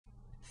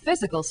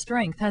Physical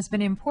strength has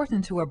been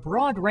important to a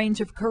broad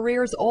range of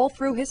careers all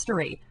through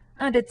history,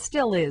 and it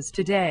still is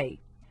today.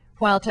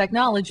 While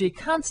technology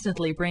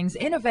constantly brings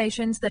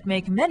innovations that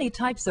make many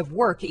types of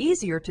work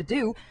easier to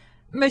do,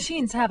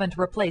 machines haven't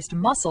replaced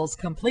muscles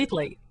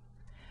completely.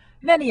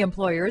 Many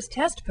employers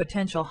test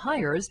potential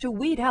hires to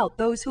weed out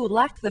those who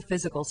lack the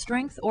physical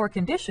strength or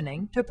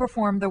conditioning to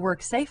perform the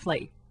work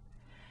safely.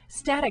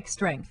 Static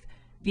strength,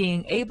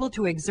 being able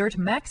to exert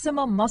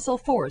maximum muscle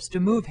force to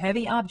move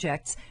heavy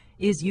objects,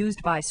 is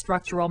used by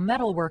structural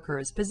metal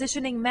workers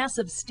positioning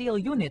massive steel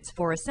units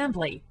for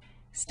assembly.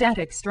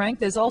 Static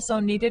strength is also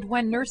needed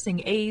when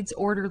nursing aides,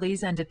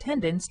 orderlies, and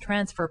attendants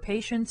transfer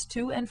patients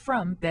to and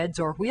from beds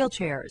or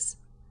wheelchairs.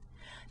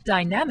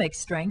 Dynamic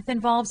strength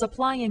involves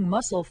applying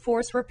muscle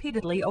force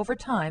repeatedly over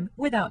time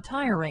without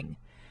tiring.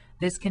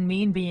 This can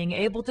mean being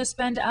able to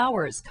spend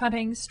hours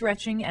cutting,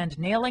 stretching, and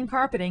nailing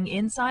carpeting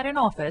inside an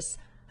office,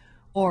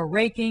 or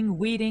raking,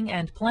 weeding,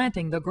 and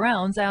planting the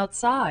grounds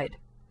outside.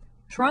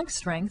 Trunk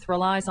strength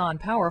relies on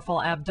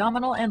powerful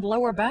abdominal and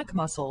lower back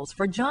muscles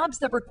for jobs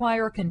that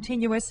require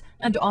continuous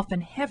and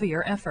often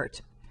heavier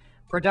effort.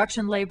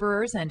 Production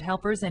laborers and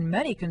helpers in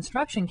many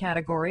construction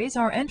categories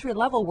are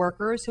entry-level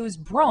workers whose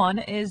brawn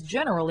is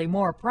generally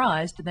more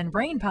prized than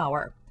brain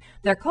power.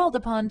 They're called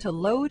upon to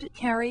load,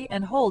 carry,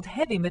 and hold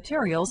heavy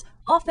materials,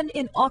 often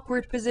in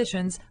awkward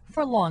positions,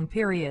 for long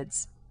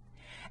periods.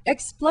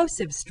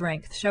 Explosive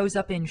strength shows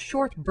up in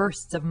short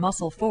bursts of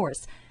muscle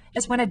force,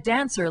 as when a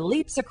dancer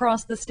leaps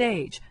across the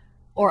stage,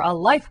 or a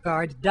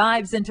lifeguard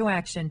dives into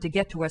action to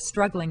get to a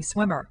struggling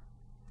swimmer.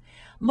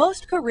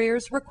 Most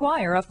careers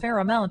require a fair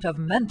amount of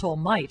mental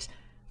might.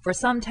 For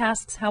some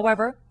tasks,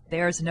 however,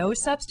 there's no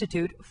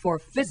substitute for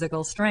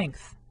physical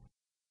strength.